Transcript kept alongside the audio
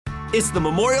It's the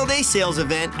Memorial Day sales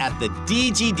event at the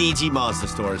DGDG Mazda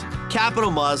stores.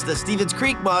 Capital Mazda, Stevens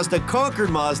Creek Mazda, Concord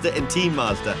Mazda, and Team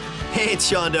Mazda. Hey, it's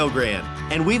Sean Delgrand.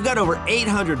 And we've got over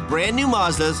 800 brand new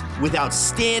Mazdas with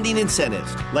outstanding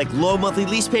incentives, like low monthly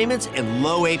lease payments and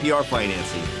low APR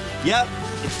financing. Yep,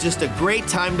 it's just a great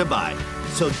time to buy.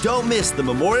 So don't miss the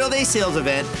Memorial Day sales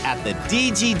event at the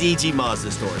DGDG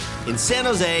Mazda stores in San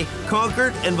Jose,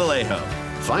 Concord, and Vallejo.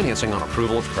 Financing on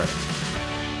approval of credit.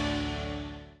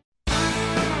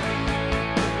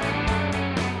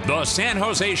 The San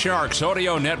Jose Sharks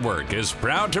Audio Network is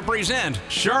proud to present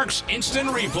Sharks Instant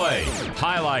Replay.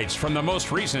 Highlights from the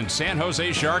most recent San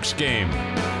Jose Sharks game.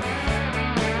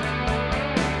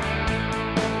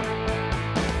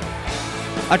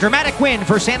 A dramatic win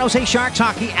for San Jose Sharks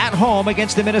hockey at home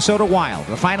against the Minnesota Wild.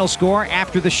 The final score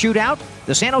after the shootout,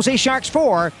 the San Jose Sharks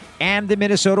 4 and the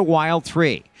Minnesota Wild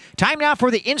 3. Time now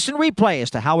for the instant replay as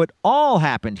to how it all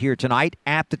happened here tonight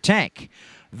at the Tank.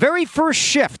 Very first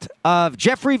shift of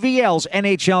Jeffrey Viel's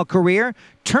NHL career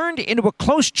turned into a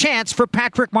close chance for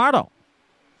Patrick Marleau.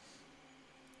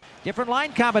 Different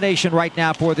line combination right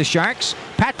now for the Sharks.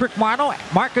 Patrick Marleau,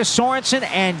 Marcus Sorensen,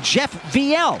 and Jeff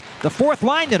Viel. The fourth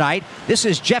line tonight. This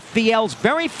is Jeff Viel's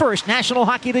very first National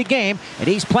Hockey League game, and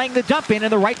he's playing the dump-in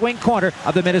the right wing corner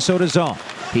of the Minnesota zone.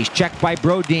 He's checked by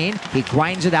Brodin. He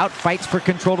grinds it out, fights for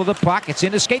control of the puck. It's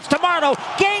into skates to Marleau.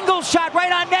 Gangel shot right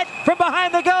on net from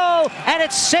behind the goal, and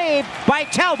it's saved by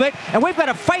Talbot. And we've got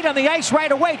a fight on the ice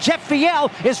right away. Jeff Viel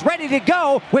is ready to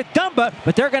go with Dumba,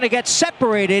 but they're going to get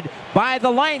separated by the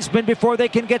linesman before they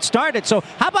can get started. So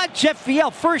how about Jeff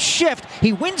Viel? First shift,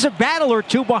 he wins a battle or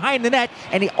two behind the net,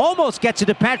 and he almost gets it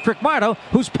to Patrick Marleau,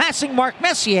 who's passing Mark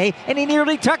Messier, and he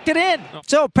nearly tucked it in.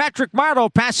 So Patrick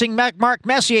Marleau passing Mark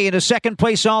Messier into second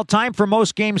place all time for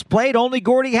most games played. Only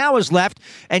Gordie Howe is left,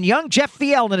 and young Jeff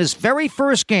Viel in his very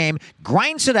first game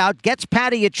grinds it out, gets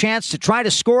Patty a chance to try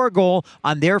to score a goal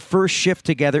on their first shift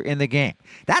together in the game.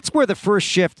 That's where the first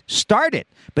shift started.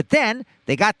 But then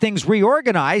they got things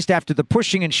reorganized after the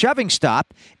pushing and shoving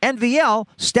stop, and Viel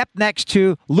stepped next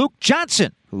to Luke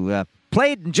Johnson, who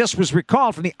played and just was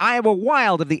recalled from the Iowa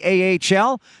Wild of the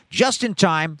AHL just in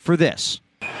time for this.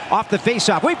 Off the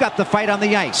faceoff, we've got the fight on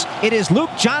the ice. It is Luke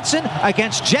Johnson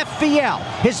against Jeff Viel.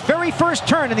 His very first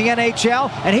turn in the NHL,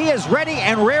 and he is ready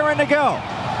and raring to go.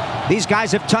 These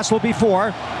guys have tussled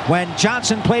before when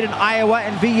Johnson played in Iowa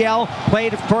and Viel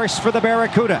played, of course, for the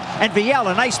Barracuda. And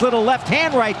Viel, a nice little left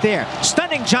hand right there.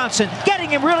 Stunning Johnson,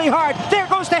 getting him really hard. There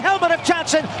goes the helmet of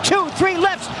Johnson. 2, 3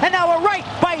 lefts, and now a right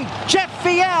by Jeff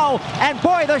Viel. And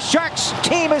boy, the Sharks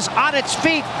team is on its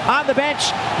feet on the bench,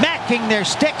 macking their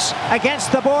sticks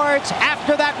against the boards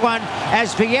after that one,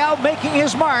 as Viel making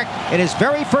his mark in his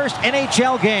very first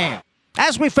NHL game.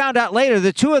 As we found out later,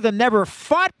 the two of them never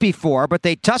fought before, but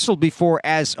they tussled before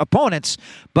as opponents.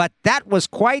 But that was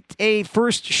quite a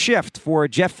first shift for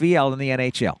Jeff Viel in the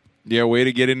NHL. Yeah, way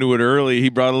to get into it early. He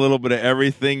brought a little bit of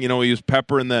everything. You know, he was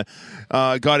peppering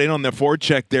got in on the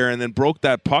forecheck there and then broke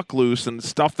that puck loose and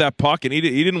stuffed that puck. And he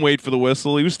didn't wait for the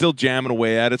whistle. He was still jamming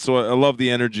away at it. So I love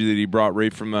the energy that he brought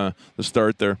right from the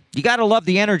start there. You got to love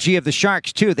the energy of the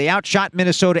Sharks, too. They outshot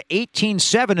Minnesota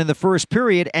 18-7 in the first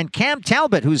period. And Cam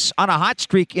Talbot, who's on a hot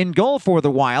streak in goal for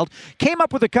the Wild, came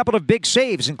up with a couple of big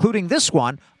saves, including this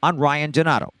one on Ryan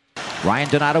Donato. Ryan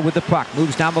Donato with the puck.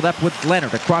 Moves down the left with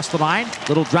Leonard. Across the line.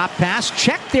 Little drop pass.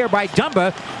 Checked there by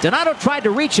Dumba. Donato tried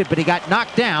to reach it, but he got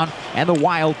knocked down, and the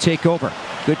Wild take over.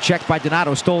 Good check by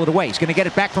Donato. Stole it away. He's going to get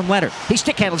it back from Leonard. He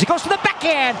stick handles. He goes to the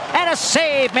backhand, and a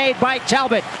save made by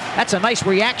Talbot. That's a nice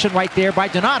reaction right there by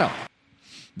Donato.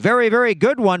 Very, very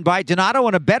good one by Donato,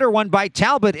 and a better one by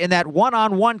Talbot in that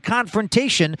one-on-one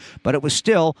confrontation, but it was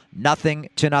still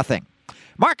 0-0.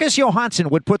 Marcus Johansson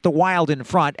would put the Wild in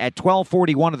front at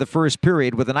 12:41 of the first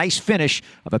period with a nice finish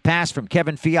of a pass from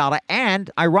Kevin Fiala and,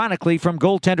 ironically, from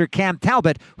goaltender Cam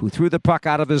Talbot, who threw the puck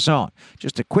out of the zone.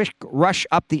 Just a quick rush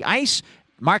up the ice.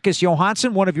 Marcus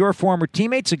Johansson, one of your former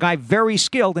teammates, a guy very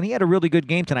skilled, and he had a really good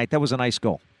game tonight. That was a nice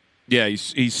goal. Yeah,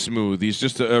 he's smooth. He's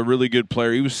just a really good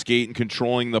player. He was skating,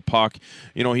 controlling the puck.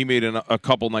 You know, he made a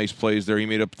couple nice plays there. He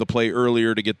made up the play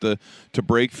earlier to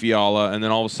break Fiala, and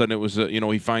then all of a sudden it was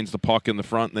he finds the puck in the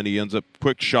front, and then he ends up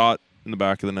quick shot in the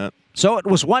back of the net. So it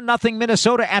was 1-0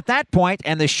 Minnesota at that point,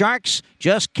 and the Sharks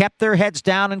just kept their heads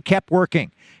down and kept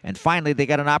working. And finally, they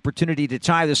got an opportunity to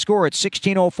tie the score at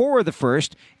 16:04 of the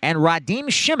first, and Radim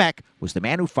Šimek was the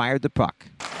man who fired the puck.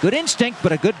 Good instinct,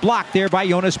 but a good block there by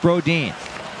Jonas Brodin.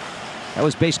 That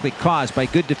was basically caused by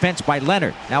good defense by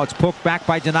Leonard. Now it's poked back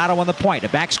by Donato on the point. A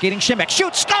back skating Šimek.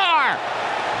 Shoot, score!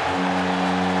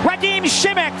 Radim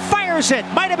Šimek fires it.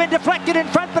 Might have been deflected in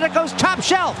front, but it goes top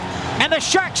shelf. And the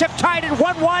Sharks have tied it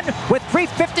 1-1 with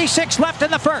 3:56 left in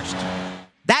the first.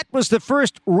 That was the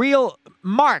first real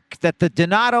mark that the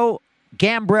Donato,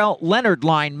 Gambrell, Leonard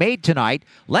line made tonight.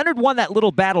 Leonard won that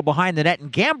little battle behind the net,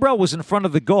 and Gambrell was in front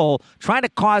of the goal, trying to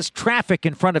cause traffic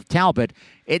in front of Talbot.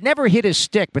 It never hit his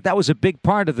stick, but that was a big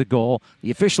part of the goal.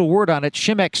 The official word on it,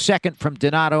 Šimek second from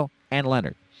Donato and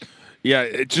Leonard. Yeah,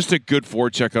 it's just a good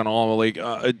forecheck on all. Like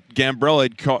Gambrell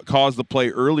had caused the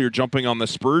play earlier, jumping on the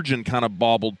Spurgeon kind of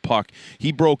bobbled puck.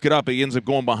 He broke it up. He ends up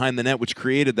going behind the net, which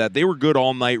created that. They were good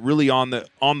all night, really on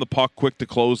the puck, quick to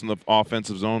close in the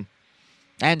offensive zone.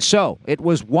 And so it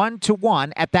was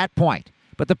 1-1 at that point.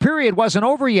 But the period wasn't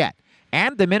over yet,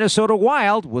 and the Minnesota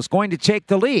Wild was going to take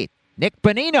the lead. Nick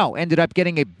Bonino ended up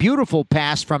getting a beautiful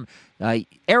pass from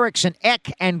Eriksson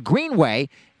Ek and Greenway.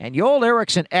 And Joel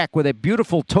Eriksson Ek, with a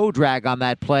beautiful toe drag on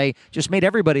that play, just made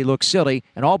everybody look silly.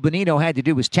 And all Bonino had to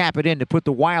do was tap it in to put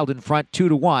the Wild in front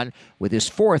 2-1 with his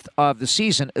fourth of the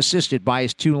season, assisted by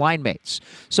his two line mates.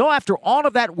 So after all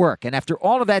of that work and after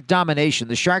all of that domination,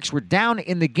 the Sharks were down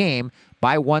in the game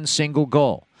by one single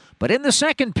goal. But in the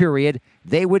second period,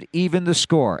 they would even the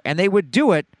score. And they would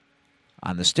do it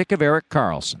on the stick of Erik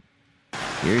Karlsson.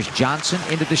 Here's Johnson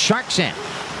into the Sharks' end.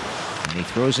 And he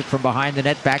throws it from behind the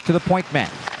net back to the point man.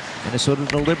 Minnesota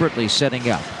deliberately setting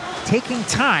up, taking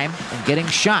time and getting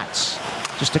shots.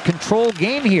 Just a controlled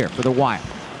game here for the Wild.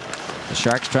 The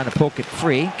Sharks trying to poke it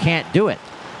free. Can't do it.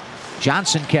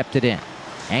 Johnson kept it in.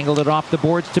 Angled it off the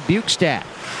boards to Bjugstad.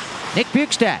 Nick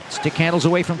Bjugstad, stick handles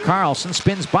away from Karlsson,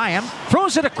 spins by him,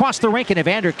 throws it across the rink, and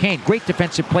Evander Kane, great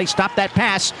defensive play, stopped that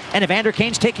pass, and Evander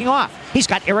Kane's taking off. He's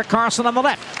got Erik Karlsson on the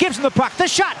left, gives him the puck, the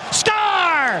shot,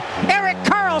 star! Erik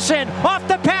Karlsson off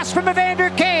the pass from Evander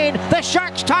Kane. The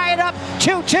Sharks tie it up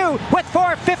 2-2 with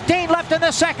 4:15 left in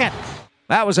the second.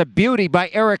 That was a beauty by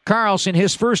Erik Karlsson,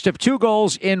 his first of two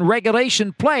goals in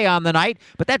regulation play on the night.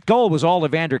 But that goal was all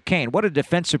Evander Kane. What a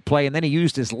defensive play, and then he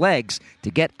used his legs to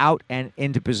get out and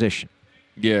into position.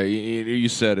 Yeah, you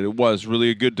said it. It was really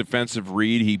a good defensive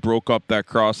read. He broke up that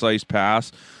cross-ice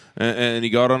pass, and he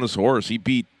got on his horse. He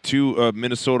beat two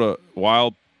Minnesota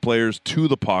Wild players to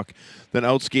the puck, then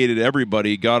outskated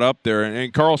everybody, got up there,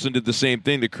 and Karlsson did the same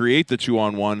thing to create the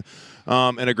 2-on-1,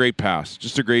 and a great pass.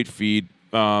 Just a great feed.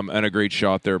 And a great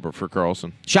shot there for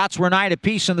Karlsson. Shots were 9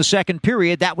 apiece in the second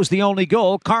period. That was the only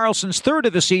goal. Karlsson's third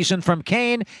of the season from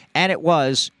Kane, and it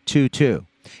was 2-2.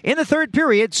 In the third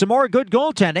period, some more good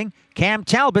goaltending. Cam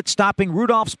Talbot stopping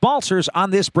Rudolfs Balcers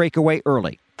on this breakaway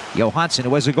early. Johansson,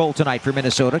 who has a goal tonight for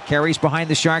Minnesota, carries behind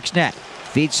the Sharks' net.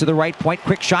 Feeds to the right point.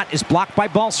 Quick shot is blocked by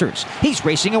Balcers. He's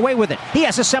racing away with it. He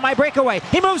has a semi-breakaway.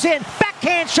 He moves in.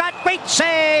 Backhand shot. Great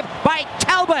save by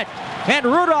Talbot. And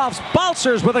Rudolfs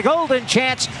Balcers with a golden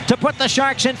chance to put the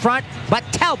Sharks in front, but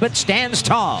Talbot stands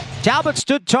tall. Talbot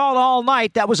stood tall all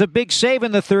night. That was a big save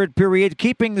in the third period,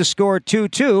 keeping the score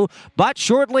 2-2. But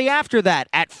shortly after that,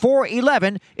 at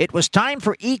 4:11, it was time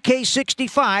for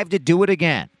EK65 to do it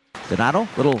again. Donato,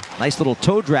 nice little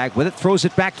toe drag with it, throws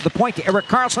it back to the point to Erik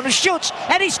Karlsson, who shoots,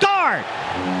 and he scored!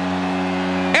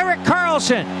 Erik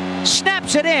Karlsson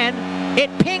snaps it in.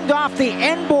 It pinged off the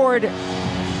end board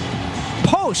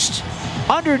post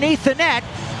underneath the net,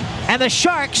 and the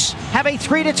Sharks have a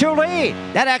 3-2 lead.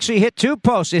 That actually hit two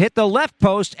posts. It hit the left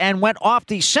post and went off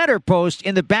the center post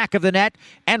in the back of the net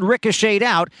and ricocheted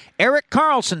out. Erik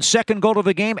Karlsson's second goal of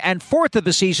the game and fourth of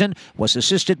the season was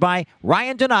assisted by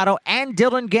Ryan Donato and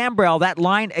Dylan Gambrell. That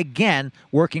line, again,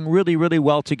 working really, really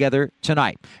well together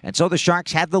tonight. And so the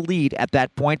Sharks had the lead at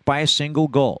that point by a single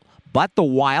goal. But the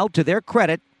Wild, to their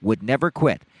credit, would never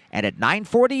quit. And at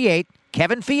 9:48,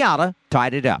 Kevin Fiala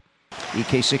tied it up.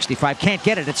 EK65 can't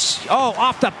get it. It's,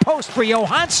 off the post for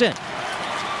Johansson.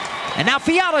 And now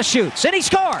Fiala shoots, and he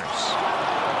scores.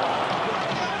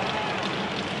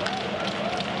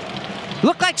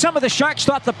 Looked like some of the Sharks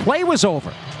thought the play was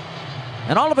over.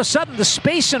 And all of a sudden, the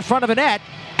space in front of the net,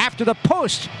 after the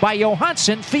post by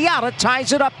Johansson, Fiala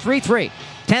ties it up 3-3.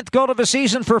 10th goal of the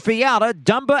season for Fiala.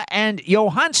 Dumba and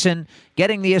Johansson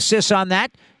getting the assists on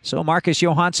that. So Marcus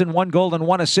Johansson, 1 goal and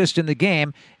 1 assist in the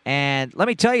game. And let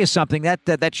me tell you something,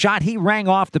 that shot he rang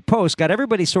off the post got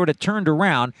everybody sort of turned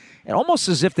around, and almost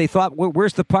as if they thought,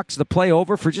 where's the puck's the play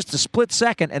over for just a split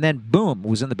second, and then boom,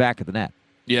 was in the back of the net.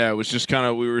 Yeah, it was just kind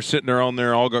of, we were sitting around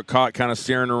there, all got caught kind of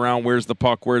staring around, where's the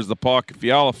puck?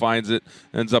 Fiala finds it,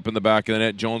 ends up in the back of the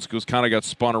net. Jones kind of got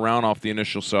spun around off the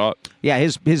initial shot. Yeah,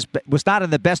 his was not in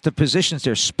the best of positions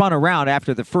there, spun around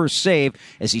after the first save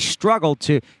as he struggled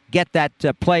to get that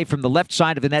play from the left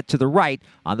side of the net to the right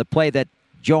on the play that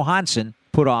Johansson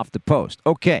put off the post.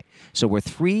 Okay, so we're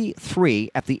 3-3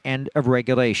 at the end of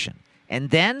regulation. and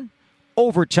then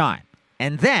overtime,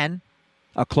 and then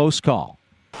a close call.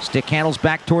 Stick handles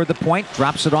back toward the point,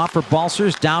 drops it off for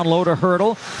Balcers, down low to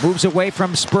Hurdle, moves away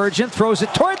from Spurgeon, throws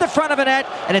it toward the front of the net,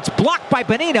 and it's blocked by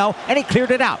Bonino, and he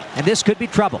cleared it out. And this could be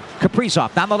trouble.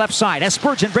 Kaprizov down the left side, as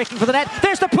Spurgeon breaking for the net.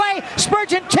 There's the play!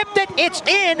 Spurgeon tipped it, it's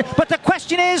in, but the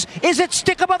question is it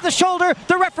stick above the shoulder?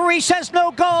 The referee says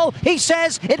no goal. He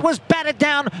says it was batted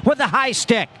down with a high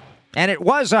stick. And it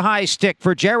was a high stick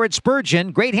for Jared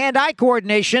Spurgeon. Great hand-eye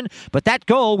coordination, but that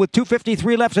goal with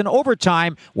 2:53 left in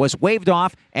overtime was waved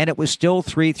off, and it was still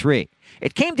 3-3.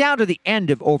 It came down to the end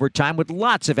of overtime with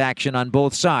lots of action on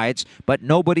both sides, but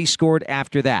nobody scored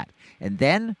after that. And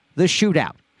then the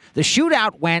shootout. The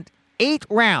shootout went 8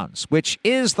 rounds, which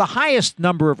is the highest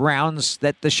number of rounds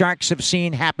that the Sharks have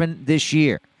seen happen this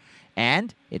year.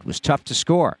 And it was tough to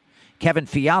score. Kevin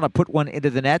Fiala put one into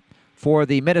the net for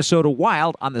the Minnesota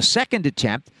Wild on the second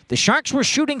attempt. The Sharks were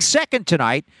shooting second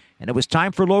tonight, and it was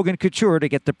time for Logan Couture to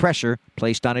get the pressure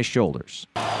placed on his shoulders.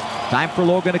 Time for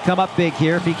Logan to come up big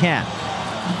here if he can.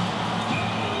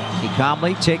 He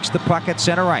calmly takes the puck at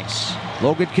center ice.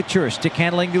 Logan Couture stick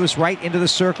handling to his right into the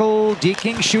circle.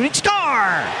 Deking, shooting,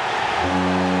 score!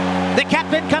 The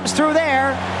captain comes through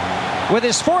there with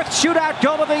his 4th shootout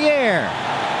goal of the year.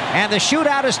 And the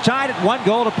shootout is tied at 1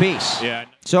 goal apiece. Yeah.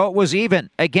 So it was even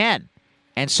again.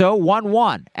 And so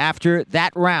 1-1 after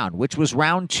that round, which was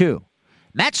round 2.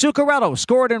 Matt Zuccarello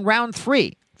scored in round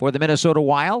 3 for the Minnesota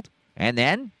Wild. And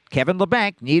then Kevin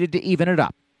Labanc needed to even it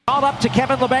up. All up to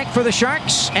Kevin Labanc for the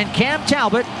Sharks and Cam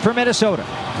Talbot for Minnesota.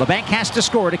 Labanc has to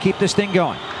score to keep this thing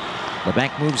going.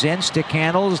 Labanc moves in, stick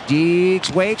handles,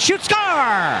 digs, waits, shoots, score!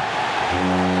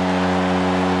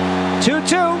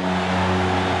 2-2.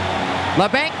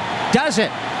 Labanc does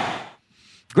it.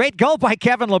 Great goal by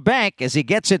Kevin Labanc as he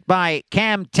gets it by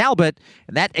Cam Talbot,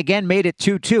 and that again made it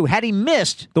 2-2. Had he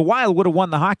missed, the Wild would have won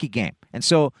the hockey game, and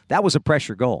so that was a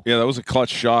pressure goal. Yeah, that was a clutch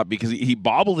shot because he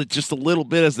bobbled it just a little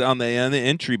bit as on the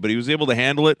entry, but he was able to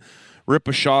handle it, rip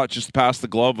a shot just past the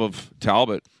glove of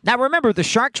Talbot. Now remember, the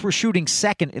Sharks were shooting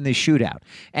second in the shootout,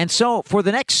 and so for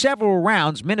the next several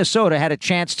rounds, Minnesota had a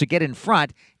chance to get in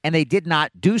front, and they did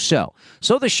not do so.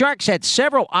 So the Sharks had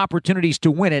several opportunities to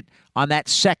win it on that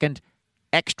second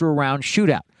extra round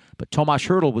shootout. But Tomas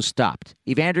Hurdle was stopped.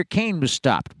 Evander Kane was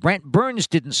stopped. Brent Burns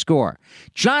didn't score.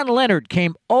 John Leonard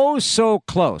came oh so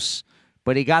close,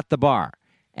 but he got the bar.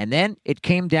 And then it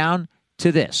came down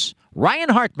to this. Ryan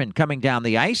Hartman coming down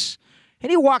the ice,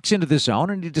 and he walks into the zone,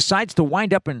 and he decides to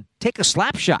wind up and take a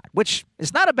slap shot, which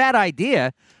is not a bad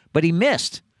idea, but he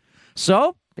missed.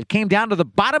 So it came down to the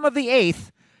bottom of the 8th,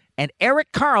 and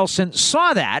Erik Karlsson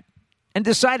saw that and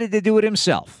decided to do it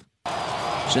himself.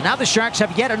 So now the Sharks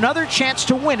have yet another chance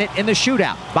to win it in the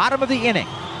shootout. Bottom of the inning.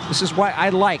 This is why I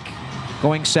like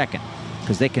going second,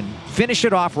 because they can finish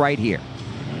it off right here.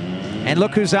 And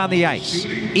look who's on the ice.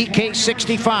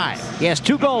 EK65. He has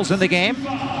 2 goals in the game.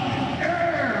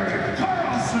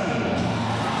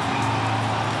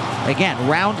 Again,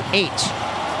 round 8.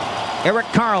 Erik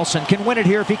Karlsson can win it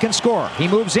here if he can score. He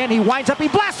moves in, he winds up, he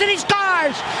blasts it, he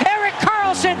scores! Erik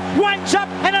Karlsson winds up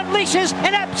and unleashes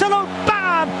an absolute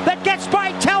bomb that gets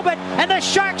by Talbot, and the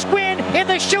Sharks win in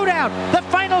the shootout. The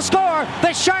final score,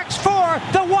 the Sharks 4,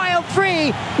 the Wild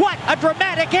 3. What a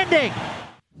dramatic ending!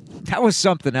 That was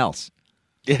something else.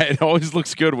 Yeah, it always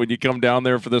looks good when you come down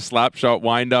there for the slap shot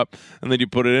wind up, and then you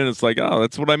put it in. It's like, oh,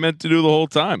 that's what I meant to do the whole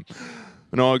time.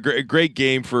 A great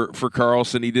game for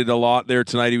Karlsson. He did a lot there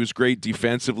tonight. He was great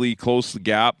defensively, closed the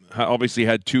gap. Obviously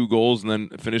had 2 goals, and then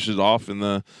finishes off in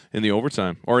the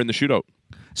overtime or in the shootout.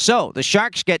 So the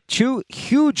Sharks get 2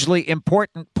 hugely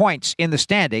important points in the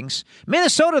standings.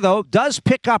 Minnesota, though, does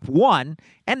pick up 1,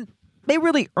 and they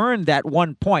really earned that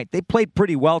 1 point. They played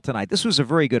pretty well tonight. This was a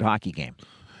very good hockey game.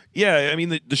 Yeah, I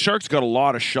mean, the Sharks got a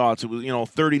lot of shots. It was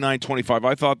 39-25.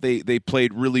 I thought they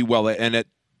played really well, and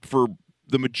for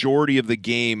the majority of the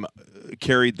game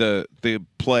carried the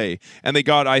play, and they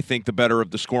got, I think, the better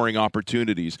of the scoring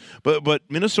opportunities. But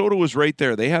Minnesota was right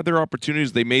there. They had their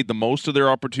opportunities. They made the most of their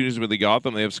opportunities when they got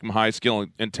them. They have some high skill,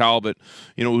 and Talbot,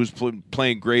 who's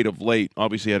playing great of late,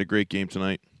 obviously had a great game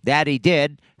tonight. That he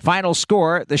did. Final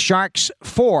score, the Sharks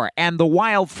 4 and the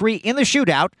Wild 3 in the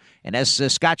shootout. And as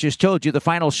Scott just told you, the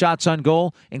final shots on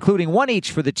goal, including 1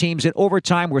 each for the teams in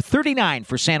overtime, were 39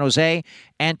 for San Jose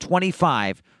and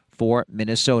 25 for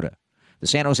Minnesota. The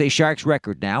San Jose Sharks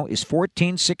record now is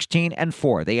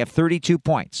 14-16-4. They have 32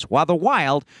 points. While the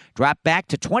Wild drop back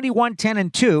to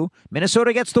 21-10-2,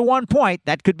 Minnesota gets the 1 point.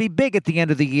 That could be big at the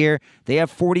end of the year. They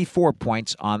have 44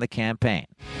 points on the campaign.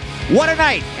 What a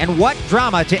night and what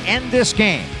drama to end this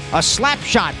game. A slap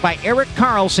shot by Erik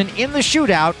Karlsson in the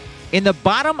shootout in the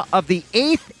bottom of the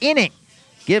 8th inning.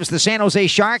 gives the San Jose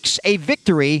Sharks a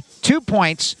victory, 2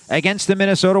 points against the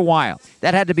Minnesota Wild.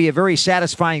 That had to be a very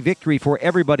satisfying victory for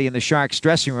everybody in the Sharks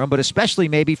dressing room, but especially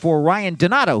maybe for Ryan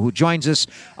Donato, who joins us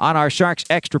on our Sharks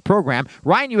Extra program.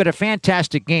 Ryan, you had a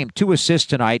fantastic game, 2 assists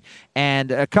tonight,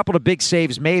 and a couple of big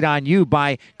saves made on you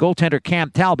by goaltender Cam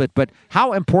Talbot. But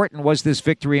how important was this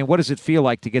victory, and what does it feel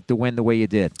like to get the win the way you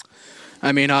did?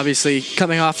 I mean, obviously,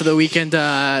 coming off of the weekend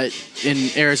in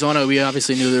Arizona, we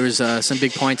obviously knew there was some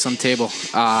big points on the table.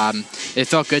 It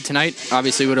felt good tonight.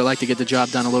 Obviously, we would have liked to get the job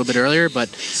done a little bit earlier, but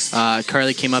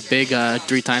Carly came up big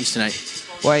 3 times tonight.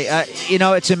 Boy,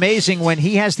 it's amazing when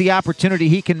he has the opportunity,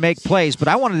 he can make plays. But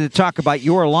I wanted to talk about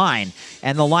your line,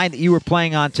 and the line that you were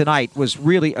playing on tonight was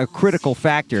really a critical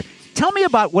factor. Tell me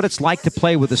about what it's like to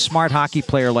play with a smart hockey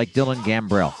player like Dylan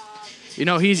Gambrell. You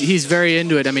know, he's very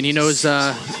into it. I mean, he knows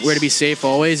where to be safe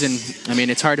always, and I mean,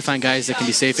 it's hard to find guys that can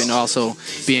be safe and also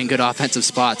be in good offensive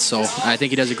spots. So I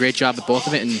think he does a great job at both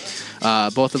of it,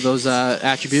 and both of those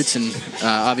attributes. And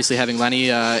obviously, having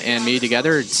Lenny and me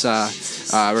together, it's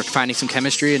we're finding some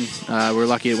chemistry, and we're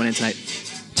lucky to win in tonight.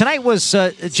 Tonight was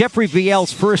Jeffrey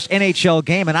Viel's first NHL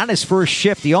game, and on his first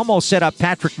shift, he almost set up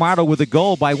Patrick Marleau with a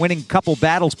goal by winning a couple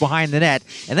battles behind the net,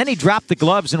 and then he dropped the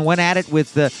gloves and went at it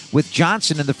with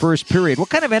Johnson in the first period. What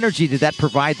kind of energy did that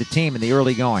provide the team in the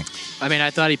early going? I mean,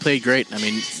 I thought he played great. I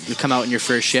mean, to come out in your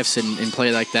first shifts and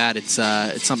play like that, it's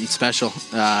something special.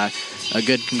 A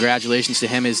good congratulations to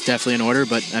him is definitely in order,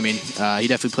 but I mean, he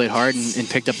definitely played hard and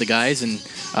picked up the guys and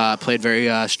played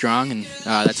very strong, and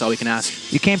that's all we can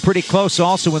ask. You came pretty close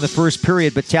also in the first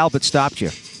period, but Talbot stopped you.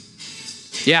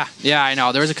 Yeah, I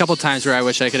know. There was a couple times where I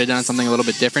wish I could have done something a little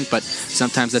bit different, but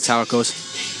sometimes that's how it goes.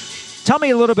 Tell me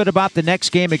a little bit about the next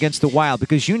game against the Wild,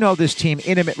 because you know this team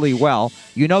intimately well.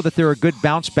 You know that they're a good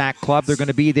bounce-back club. They're going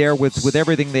to be there with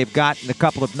everything they've got in a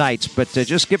couple of nights, but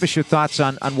just give us your thoughts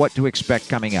on what to expect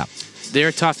coming up. They're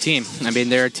a tough team. I mean,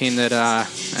 they're a team that,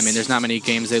 there's not many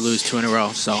games they lose 2 in a row.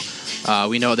 So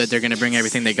we know that they're going to bring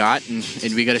everything they got, and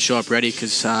we got to show up ready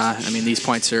because, these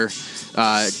points are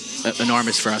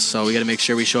enormous for us. So we got to make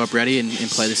sure we show up ready and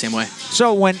play the same way.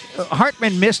 So when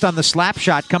Hartman missed on the slap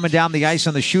shot coming down the ice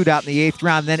on the shootout in the 8th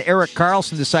round, then Erik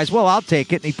Karlsson decides, well, I'll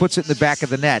take it, and he puts it in the back of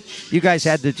the net. You guys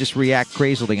had to just react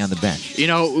crazily on the bench. You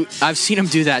know, I've seen him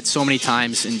do that so many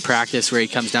times in practice where he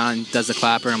comes down and does the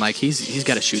clapper. I'm like, he's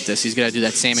got to shoot this. He's got to do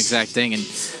that same exact thing. And,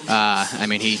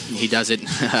 he does it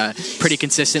pretty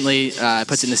consistently,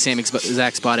 puts it in the same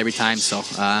exact spot every time. So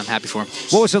I'm happy for him.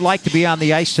 What was it like to be on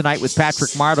the ice tonight with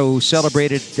Patrick Marleau, who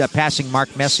celebrated passing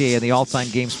Mark Messier in the all-time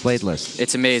games played list?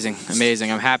 It's amazing.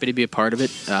 I'm happy to be a part of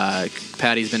it.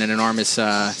 Patty's been an enormous.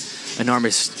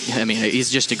 He's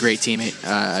just a great teammate,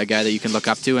 a guy that you can look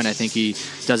up to, and I think he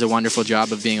does a wonderful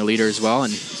job of being a leader as well.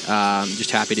 And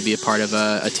just happy to be a part of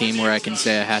a team where I can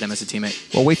say I had him as a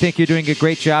teammate. Well, we think you're doing a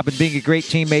great job and being a great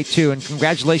teammate too. And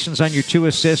congratulations on your 2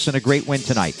 assists and a great win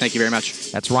tonight. Thank you very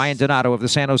much. That's Ryan Donato of the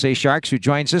San Jose Sharks, who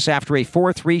joins us after a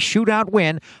 4-3 shootout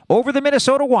win over the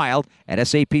Minnesota Wild at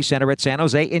SAP Center at San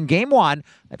Jose in Game 1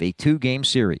 of a 2-game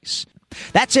series.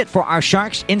 That's it for our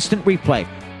Sharks Instant Replay.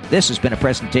 This has been a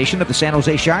presentation of the San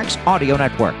Jose Sharks Audio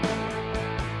Network.